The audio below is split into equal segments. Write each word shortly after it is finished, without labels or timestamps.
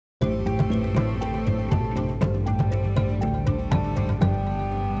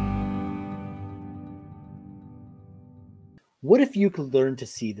What if you could learn to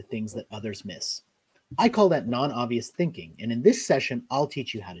see the things that others miss? I call that non-obvious thinking, and in this session, I'll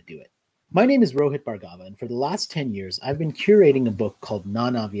teach you how to do it. My name is Rohit Bhargava, and for the last 10 years, I've been curating a book called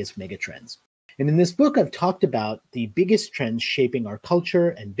Non-Obvious Megatrends. And in this book, I've talked about the biggest trends shaping our culture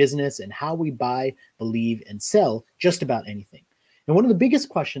and business and how we buy, believe, and sell just about anything. And one of the biggest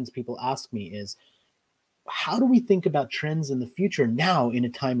questions people ask me is, how do we think about trends in the future now in a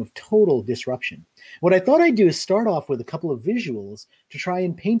time of total disruption? What I thought I'd do is start off with a couple of visuals to try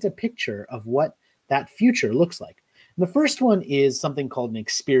and paint a picture of what that future looks like. And the first one is something called an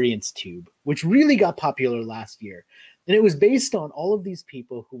experience tube, which really got popular last year. And it was based on all of these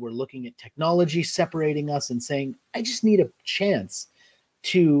people who were looking at technology separating us and saying, I just need a chance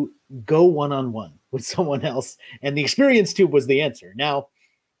to go one-on-one with someone else. And the experience tube was the answer. Now,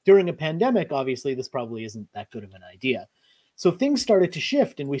 during a pandemic, obviously, this probably isn't that good of an idea. So things started to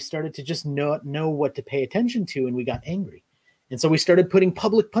shift and we started to just not know what to pay attention to, and we got angry. And so we started putting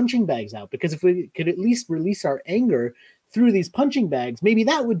public punching bags out, because if we could at least release our anger through these punching bags, maybe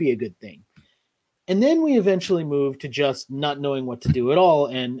that would be a good thing. And then we eventually moved to just not knowing what to do at all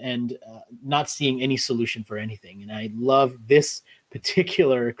and not seeing any solution for anything. And I love this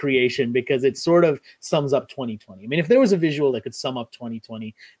particular creation because it sort of sums up 2020. I mean, if there was a visual that could sum up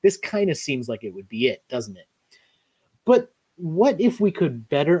 2020, this kind of seems like it would be it, doesn't it? But what if we could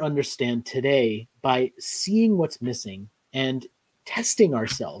better understand today by seeing what's missing and testing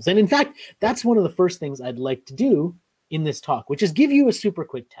ourselves? And in fact, that's one of the first things I'd like to do in this talk, which is give you a super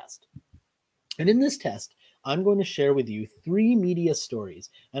quick test. And in this test, I'm going to share with you 3 media stories,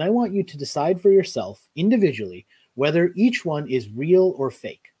 and I want you to decide for yourself individually whether each one is real or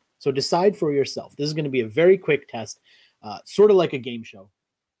fake. So decide for yourself. This is going to be a very quick test, sort of like a game show.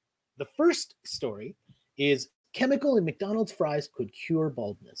 The first story is chemical in McDonald's fries could cure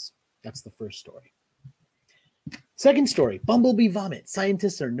baldness. That's the first story. Second story, bumblebee vomit.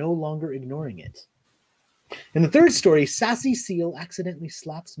 Scientists are no longer ignoring it. And the third story, sassy seal accidentally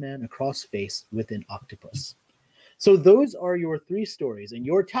slaps man across face with an octopus. So those are your 3 stories, and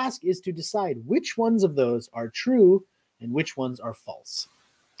your task is to decide which ones of those are true and which ones are false.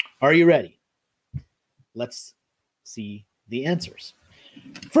 Are you ready? Let's see the answers.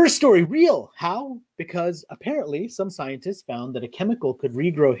 First story, real. How? Because apparently some scientists found that a chemical could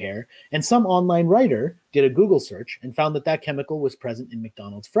regrow hair, and some online writer did a Google search and found that that chemical was present in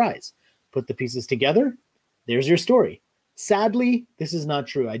McDonald's fries. Put the pieces together. There's your story. Sadly, this is not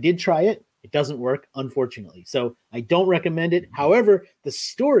true. I did try it. It doesn't work, unfortunately. So I don't recommend it. However, the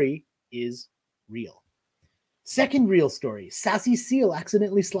story is real. Second real story, sassy seal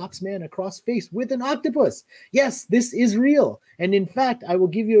accidentally slaps man across face with an octopus. Yes, this is real. And in fact, I will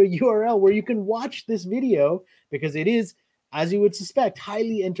give you a URL where you can watch this video because it is, as you would suspect,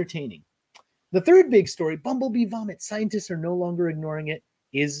 highly entertaining. The third big story, bumblebee vomit, scientists are no longer ignoring it,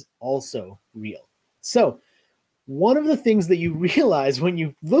 is also real. So one of the things that you realize when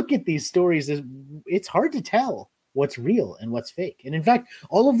you look at these stories is it's hard to tell what's real and what's fake. And in fact,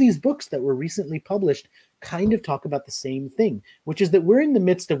 all of these books that were recently published kind of talk about the same thing, which is that we're in the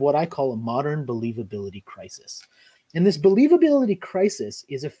midst of what I call a modern believability crisis. And this believability crisis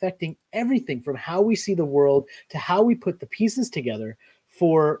is affecting everything from how we see the world to how we put the pieces together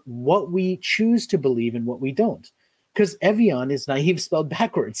for what we choose to believe and what we don't. Because Evian is naive spelled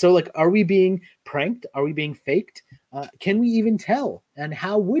backwards. So like, are we being pranked? Are we being faked? Can we even tell? And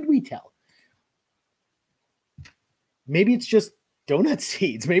how would we tell? Maybe it's just donut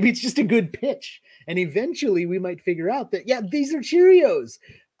seeds. Maybe it's just a good pitch. And eventually we might figure out that, yeah, these are Cheerios.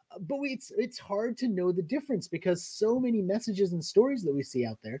 But it's hard to know the difference because so many messages and stories that we see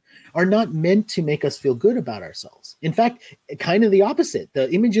out there are not meant to make us feel good about ourselves. In fact, kind of the opposite.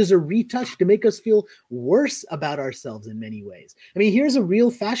 The images are retouched to make us feel worse about ourselves in many ways. I mean, here's a real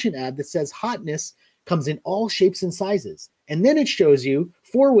fashion ad that says hotness comes in all shapes and sizes. And then it shows you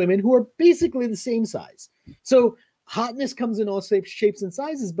 4 women who are basically the same size. So hotness comes in all shapes and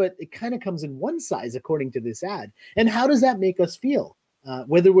sizes, but it kind of comes in one size according to this ad. And how does that make us feel?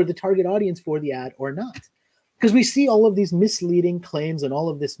 Whether we're the target audience for the ad or not. Because we see all of these misleading claims and all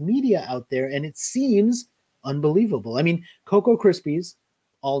of this media out there, and it seems unbelievable. I mean, Cocoa Krispies,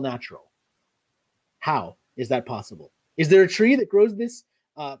 all natural. How is that possible? Is there a tree that grows this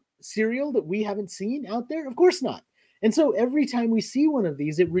cereal that we haven't seen out there? Of course not. And so every time we see one of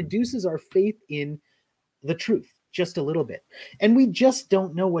these, it reduces our faith in the truth just a little bit. And we just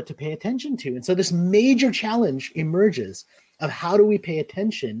don't know what to pay attention to. And so this major challenge emerges of how do we pay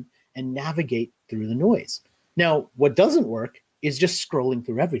attention and navigate through the noise. Now, what doesn't work is just scrolling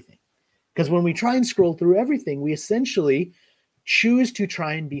through everything. Because when we try and scroll through everything, we essentially choose to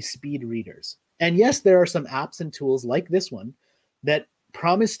try and be speed readers. And yes, there are some apps and tools like this one that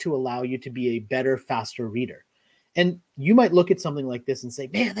promise to allow you to be a better, faster reader. And you might look at something like this and say,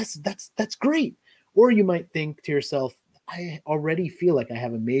 man, that's great. Or you might think to yourself, I already feel like I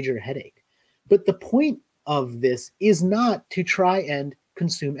have a major headache. But the point of this is not to try and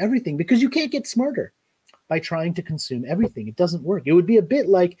consume everything, because you can't get smarter by trying to consume everything. It doesn't work. It would be a bit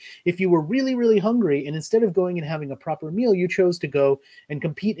like if you were really, really hungry and instead of going and having a proper meal, you chose to go and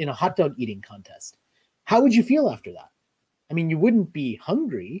compete in a hot dog eating contest. How would you feel after that? I mean, you wouldn't be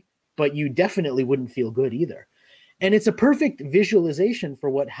hungry, but you definitely wouldn't feel good either. And it's a perfect visualization for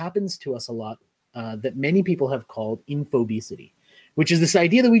what happens to us a lot that many people have called infobesity, which is this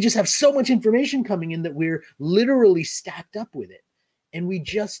idea that we just have so much information coming in that we're literally stacked up with it, and we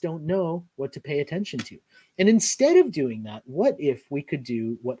just don't know what to pay attention to. And instead of doing that, what if we could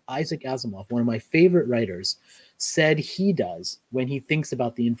do what Isaac Asimov, one of my favorite writers, said he does when he thinks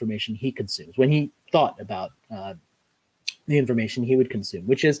about the information he consumes, when he thought about the information he would consume,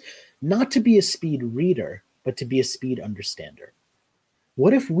 which is not to be a speed reader, but to be a speed understander.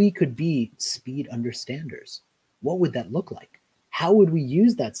 What if we could be speed understanders? What would that look like? How would we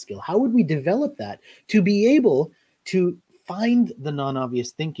use that skill? How would we develop that to be able to find the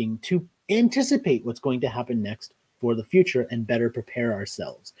non-obvious thinking, to anticipate what's going to happen next for the future and better prepare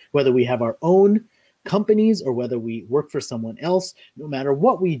ourselves? Whether we have our own companies or whether we work for someone else, no matter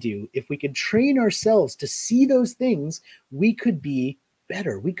what we do, if we could train ourselves to see those things, we could be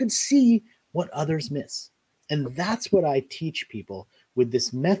better. We could see what others miss. And that's what I teach people with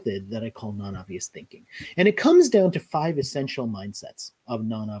this method that I call non-obvious thinking. And it comes down to 5 essential mindsets of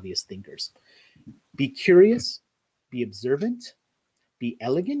non-obvious thinkers. Be curious, be observant, be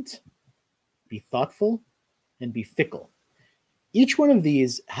elegant, be thoughtful, and be fickle. Each one of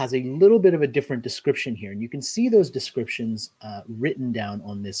these has a little bit of a different description here, and you can see those descriptions written down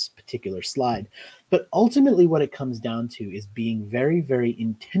on this particular slide. But ultimately what it comes down to is being very, very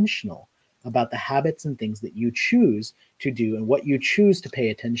intentional about the habits and things that you choose to do and what you choose to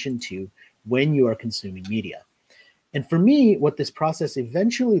pay attention to when you are consuming media. And for me, what this process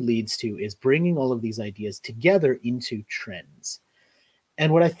eventually leads to is bringing all of these ideas together into trends.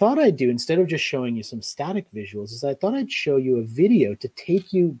 And what I thought I'd do, instead of just showing you some static visuals, is I thought I'd show you a video to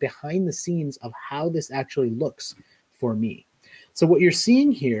take you behind the scenes of how this actually looks for me. So what you're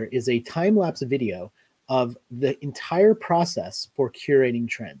seeing here is a time-lapse video of the entire process for curating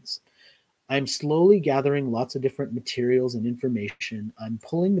trends. I'm slowly gathering lots of different materials and information. I'm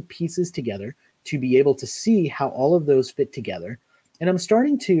pulling the pieces together to be able to see how all of those fit together. And I'm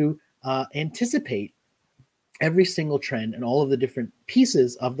starting to anticipate every single trend and all of the different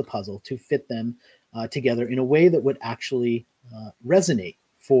pieces of the puzzle to fit them together in a way that would actually resonate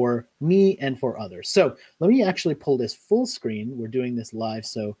for me and for others. So let me actually pull this full screen. We're doing this live,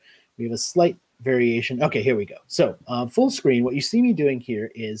 so we have a slight variation. Okay, here we go. So full screen, what you see me doing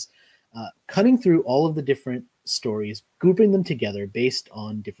here is cutting through all of the different stories, grouping them together based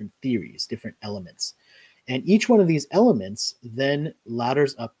on different theories, different elements. And each one of these elements then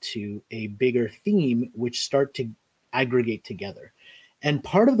ladders up to a bigger theme, which start to aggregate together. And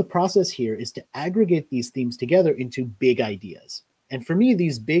part of the process here is to aggregate these themes together into big ideas. And for me,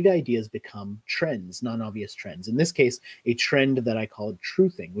 these big ideas become trends, non-obvious trends. In this case, a trend that I called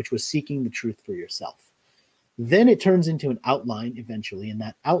truthing, which was seeking the truth for yourself. Then it turns into an outline eventually, and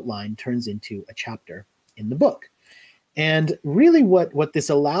that outline turns into a chapter in the book. And really what this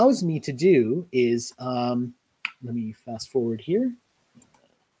allows me to do is, let me fast forward here.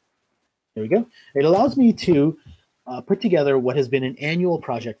 There we go. It allows me to put together what has been an annual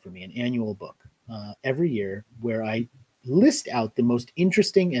project for me, an annual book every year, where I list out the most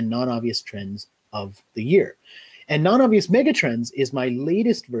interesting and non-obvious trends of the year. And Non-Obvious Megatrends is my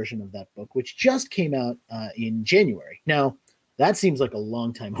latest version of that book, which just came out in January. Now, that seems like a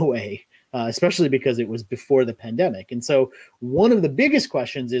long time away, especially because it was before the pandemic. And so one of the biggest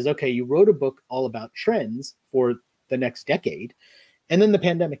questions is, okay, you wrote a book all about trends for the next decade, and then the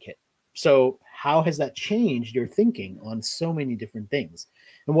pandemic hit. So how has that changed your thinking on so many different things?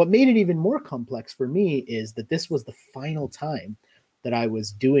 And what made it even more complex for me is that this was the final time that I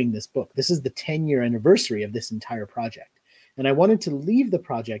was doing this book. This is the 10-year anniversary of this entire project. And I wanted to leave the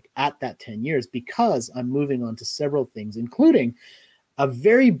project at that 10 years because I'm moving on to several things, including a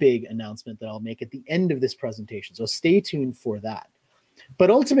very big announcement that I'll make at the end of this presentation. So stay tuned for that.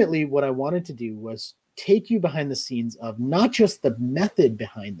 But ultimately, what I wanted to do was take you behind the scenes of not just the method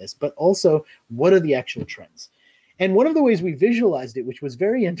behind this, but also what are the actual trends. And one of the ways we visualized it, which was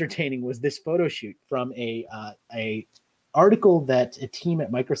very entertaining, was this photo shoot from a article that a team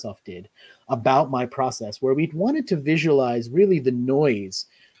at Microsoft did about my process, where we wanted to visualize really the noise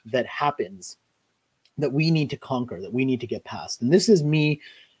that happens that we need to conquer, that we need to get past. And this is me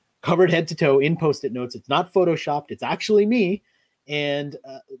covered head to toe in Post-it notes. It's not photoshopped. It's actually me. And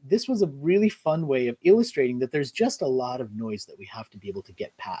this was a really fun way of illustrating that there's just a lot of noise that we have to be able to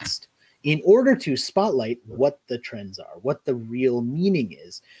get past in order to spotlight what the trends are, what the real meaning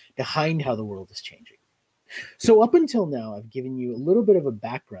is behind how the world is changing. So up until now, I've given you a little bit of a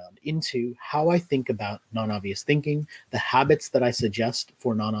background into how I think about non-obvious thinking, the habits that I suggest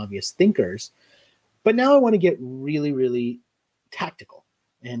for non-obvious thinkers. But now I want to get really, really tactical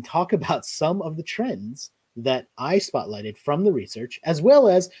and talk about some of the trends that I spotlighted from the research, as well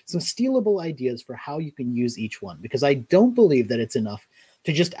as some stealable ideas for how you can use each one, because I don't believe that it's enough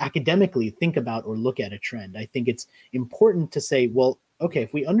to just academically think about or look at a trend. I think it's important to say, well, okay,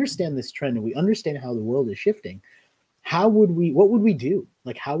 if we understand this trend and we understand how the world is shifting, what would we do?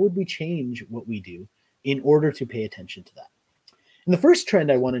 Like, how would we change what we do in order to pay attention to that? And the first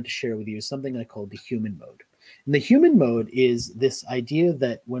trend I wanted to share with you is something I call the human mode. And the human mode is this idea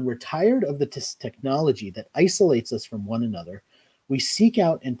that when we're tired of the technology that isolates us from one another, we seek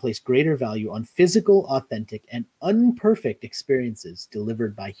out and place greater value on physical, authentic, and unperfect experiences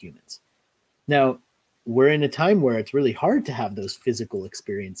delivered by humans. Now, we're in a time where it's really hard to have those physical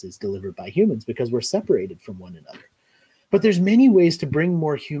experiences delivered by humans because we're separated from one another. But there's many ways to bring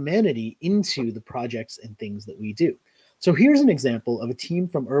more humanity into the projects and things that we do. So here's an example of a team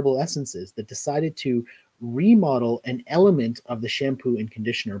from Herbal Essences that decided to remodel an element of the shampoo and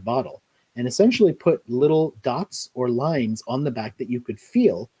conditioner bottle and essentially put little dots or lines on the back that you could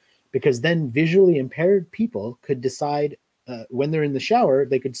feel, because then visually impaired people could decide when they're in the shower,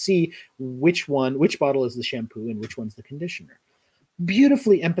 they could see which bottle is the shampoo and which one's the conditioner.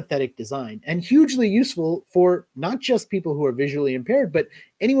 Beautifully empathetic design and hugely useful for not just people who are visually impaired, but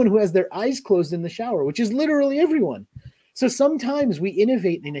anyone who has their eyes closed in the shower, which is literally everyone. So sometimes we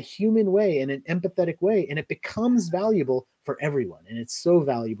innovate in a human way, in an empathetic way, and it becomes valuable for everyone. And it's so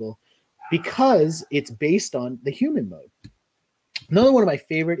valuable because it's based on the human mode. Another one of my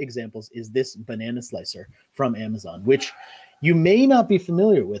favorite examples is this banana slicer from Amazon, which you may not be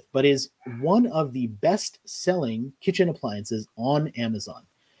familiar with, but is one of the best-selling kitchen appliances on Amazon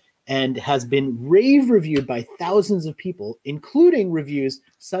and has been rave reviewed by thousands of people, including reviews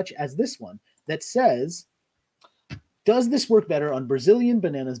such as this one that says, "Does this work better on Brazilian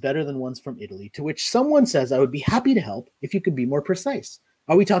bananas better than ones from Italy?" To which someone says, "I would be happy to help if you could be more precise.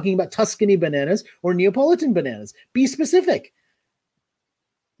 Are we talking about Tuscany bananas or Neapolitan bananas? Be specific."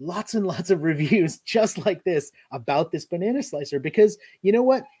 Lots and lots of reviews just like this about this banana slicer, because you know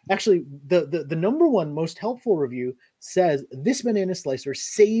what? Actually, the number one most helpful review says, "This banana slicer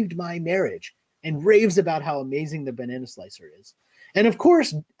saved my marriage," and raves about how amazing the banana slicer is. And of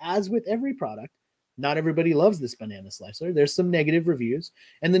course, as with every product, not everybody loves this banana slicer. There's some negative reviews.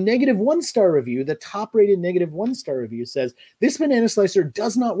 And the negative 1-star review, the top-rated negative 1-star review says, "This banana slicer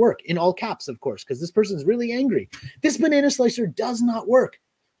does not work," in all caps, of course, because this person's really angry. "This banana slicer does not work."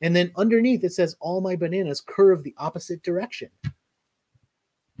 And then underneath it says, "All my bananas curve the opposite direction."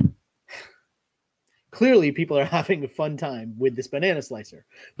 Clearly, people are having a fun time with this banana slicer.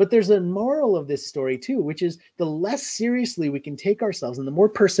 But there's a moral of this story too, which is the less seriously we can take ourselves and the more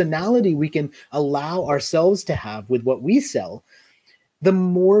personality we can allow ourselves to have with what we sell, the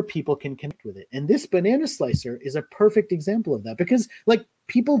more people can connect with it. And this banana slicer is a perfect example of that, because like,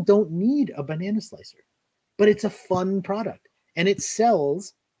 people don't need a banana slicer, but it's a fun product and it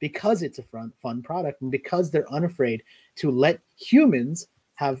sells because it's a fun product and because they're unafraid to let humans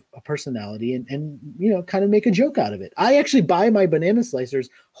have a personality and you know, kind of make a joke out of it. I actually buy my banana slicers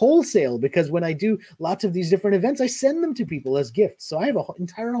wholesale because when I do lots of these different events, I send them to people as gifts. So I have an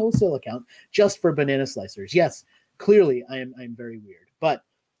entire wholesale account just for banana slicers. Yes, clearly I'm very weird, but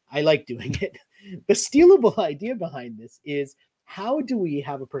I like doing it. The stealable idea behind this is, how do we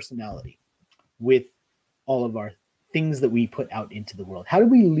have a personality with all of our things that we put out into the world? How do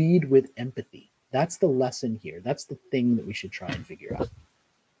we lead with empathy? That's the lesson here. That's the thing that we should try and figure out.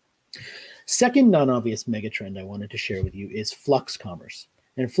 Second non-obvious megatrend I wanted to share with you is flux commerce.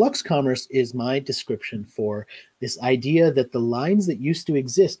 And flux commerce is my description for this idea that the lines that used to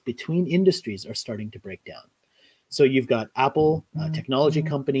exist between industries are starting to break down. So you've got Apple, a technology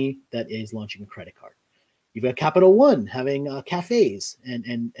company that is launching a credit card. You've got Capital One having cafes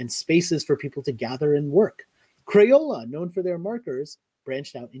and spaces for people to gather and work. Crayola, known for their markers,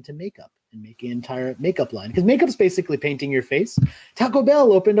 branched out into makeup and making an entire makeup line, because makeup's basically painting your face. Taco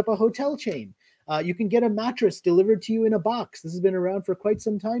Bell opened up a hotel chain. You can get a mattress delivered to you in a box. This has been around for quite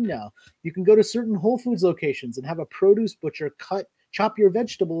some time now. You can go to certain Whole Foods locations and have a produce butcher chop your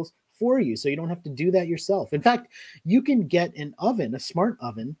vegetables for you, so you don't have to do that yourself. In fact, you can get an oven, a smart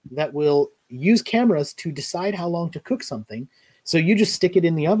oven, that will use cameras to decide how long to cook something. So you just stick it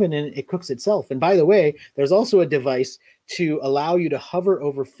in the oven and it cooks itself. And by the way, there's also a device to allow you to hover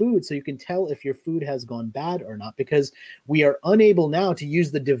over food so you can tell if your food has gone bad or not, because we are unable now to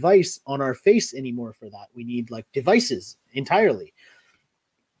use the device on our face anymore for that. We need like devices entirely.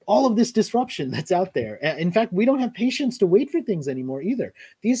 All of this disruption that's out there. In fact, we don't have patience to wait for things anymore either.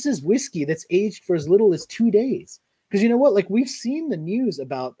 This is whiskey that's aged for as little as 2 days. Because you know what? Like, we've seen the news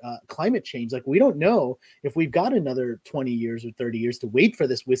about climate change. Like, we don't know if we've got another 20 years or 30 years to wait for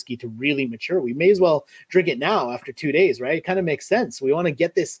this whiskey to really mature. We may as well drink it now after 2 days, right? It kind of makes sense. We want to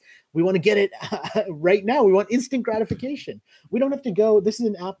get this. We want to get it right now. We want instant gratification. We don't have to go. This is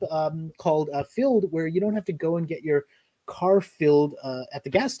an app called Filled, where you don't have to go and get your car filled at the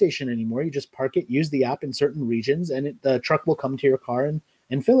gas station anymore. You just park it, use the app in certain regions, and the truck will come to your car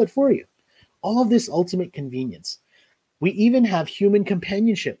and fill it for you. All of this ultimate convenience. We even have human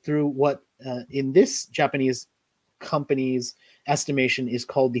companionship through what in this Japanese company's estimation is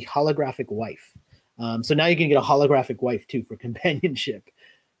called the holographic wife. So now you can get a holographic wife too for companionship.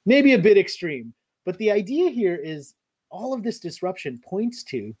 Maybe a bit extreme, but the idea here is all of this disruption points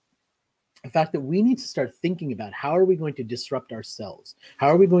to the fact that we need to start thinking about how are we going to disrupt ourselves? How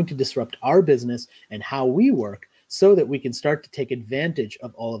are we going to disrupt our business and how we work so that we can start to take advantage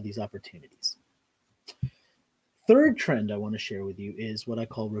of all of these opportunities? Third trend I want to share with you is what I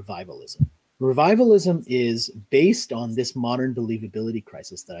call revivalism. Revivalism is based on this modern believability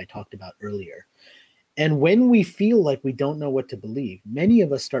crisis that I talked about earlier. And when we feel like we don't know what to believe, many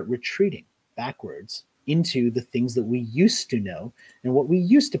of us start retreating backwards into the things that we used to know and what we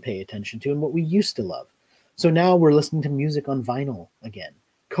used to pay attention to and what we used to love. So now we're listening to music on vinyl again.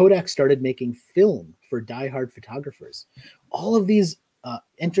 Kodak started making film for diehard photographers. All of these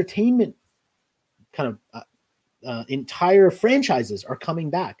entertainment kind of entire franchises are coming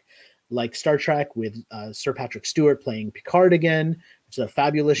back, like Star Trek with Sir Patrick Stewart playing Picard again, which is a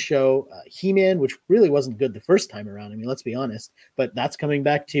fabulous show. He-Man, which really wasn't good the first time around. I mean, let's be honest, but that's coming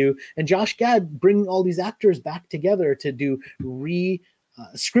back too. And Josh Gad bringing all these actors back together to do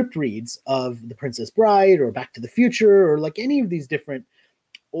script reads of The Princess Bride or Back to the Future or like any of these different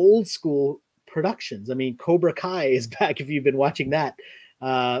old school productions. I mean, Cobra Kai is back if you've been watching that.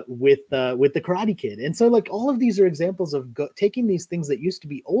 With the Karate Kid. And so like all of these are examples of taking these things that used to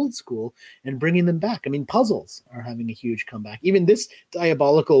be old school and bringing them back. I mean, puzzles are having a huge comeback. Even this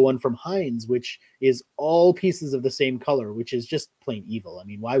diabolical one from Heinz, which is all pieces of the same color, which is just plain evil. I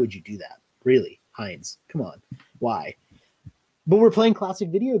mean, why would you do that? Really, Heinz, come on, why? But we're playing classic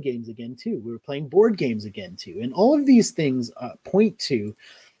video games again too. We're playing board games again too. And all of these things point to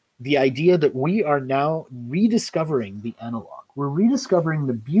the idea that we are now rediscovering the analog. We're rediscovering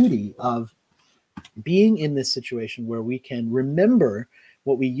the beauty of being in this situation where we can remember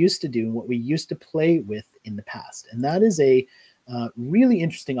what we used to do and what we used to play with in the past. And that is a really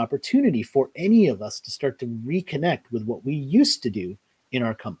interesting opportunity for any of us to start to reconnect with what we used to do in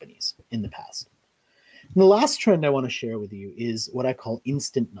our companies in the past. And the last trend I want to share with you is what I call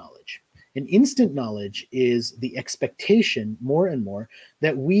instant knowledge. And instant knowledge is the expectation more and more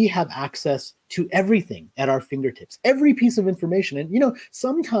that we have access to everything at our fingertips, every piece of information. And, you know,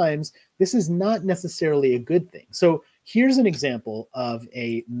 sometimes this is not necessarily a good thing. So here's an example of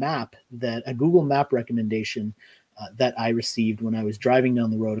a map that a Google map recommendation that I received when I was driving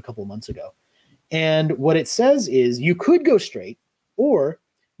down the road a couple of months ago. And what it says is you could go straight, or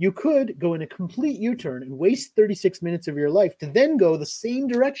you could go in a complete U-turn and waste 36 minutes of your life to then go the same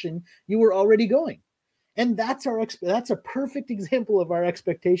direction you were already going. And that's a perfect example of our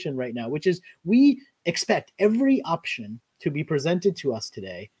expectation right now, which is we expect every option to be presented to us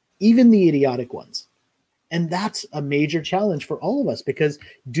today, even the idiotic ones. And that's a major challenge for all of us, because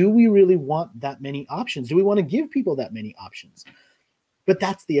do we really want that many options? Do we want to give people that many options? But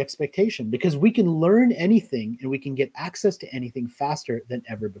that's the expectation, because we can learn anything and we can get access to anything faster than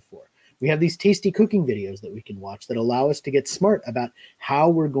ever before. We have these tasty cooking videos that we can watch that allow us to get smart about how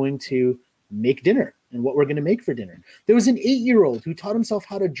we're going to make dinner and what we're going to make for dinner. There was an 8-year-old who taught himself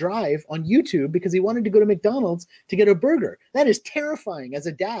how to drive on YouTube because he wanted to go to McDonald's to get a burger. That is terrifying as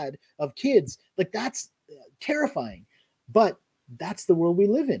a dad of kids. Like, that's terrifying. But that's the world we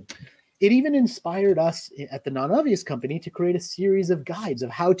live in. It even inspired us at the Non-Obvious Company to create a series of guides, of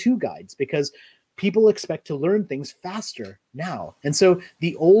how-to guides, because people expect to learn things faster now. And so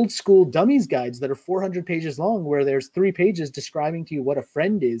the old school dummies guides that are 400 pages long, where there's 3 pages describing to you what a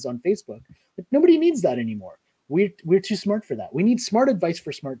friend is on Facebook, like, nobody needs that anymore. We're too smart for that. We need smart advice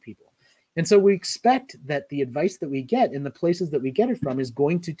for smart people. And so we expect that the advice that we get in the places that we get it from is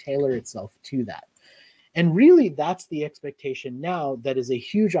going to tailor itself to that. And really, that's the expectation now that is a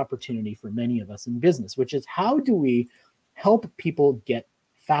huge opportunity for many of us in business, which is how do we help people get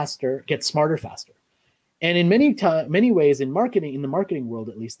faster, get smarter faster? And in many ways in marketing, in the marketing world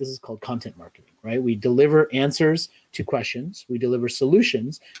at least, this is called content marketing, right? We deliver answers to questions, we deliver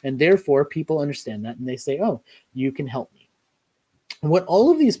solutions, and therefore people understand that and they say, oh, you can help me. And what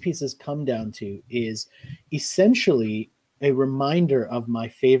all of these pieces come down to is essentially a reminder of my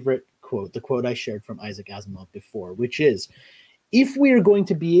favorite quote, the quote I shared from Isaac Asimov before, which is, if we are going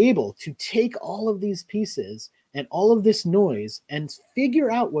to be able to take all of these pieces and all of this noise and figure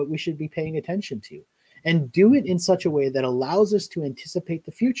out what we should be paying attention to, and do it in such a way that allows us to anticipate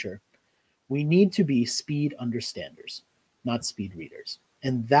the future, we need to be speed understanders, not speed readers.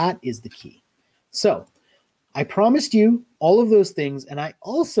 And that is the key. So I promised you all of those things, and I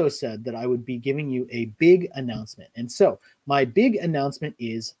also said that I would be giving you a big announcement. And so my big announcement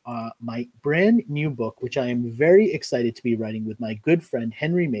is my brand new book, which I am very excited to be writing with my good friend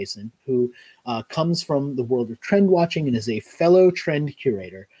Henry Mason, who comes from the world of trend watching and is a fellow trend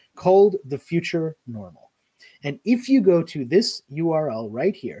curator, called The Future Normal. And if you go to this URL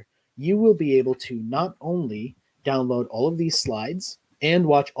right here, you will be able to not only download all of these slides and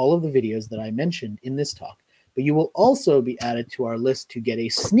watch all of the videos that I mentioned in this talk, but you will also be added to our list to get a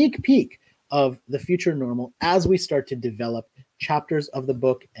sneak peek of The Future Normal as we start to develop chapters of the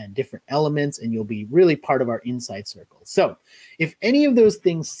book and different elements, and you'll be really part of our inside circle. So if any of those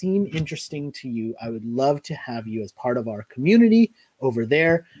things seem interesting to you, I would love to have you as part of our community over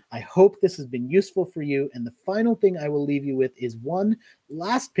there. I hope this has been useful for you. And the final thing I will leave you with is one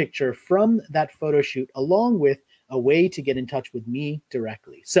last picture from that photo shoot, along with a way to get in touch with me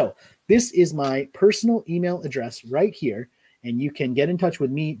directly. So this is my personal email address right here, and you can get in touch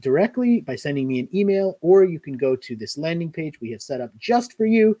with me directly by sending me an email, or you can go to this landing page we have set up just for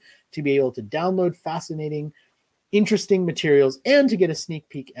you to be able to download fascinating, interesting materials and to get a sneak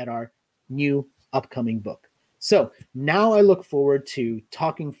peek at our new upcoming book. So now I look forward to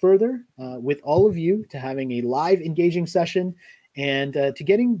talking further with all of you, to having a live engaging session, and to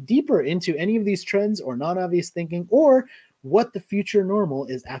getting deeper into any of these trends or non-obvious thinking, or what the future normal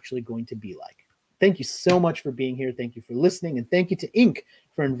is actually going to be like. Thank you so much for being here. Thank you for listening. And thank you to Inc.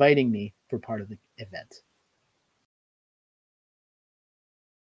 for inviting me for part of the event.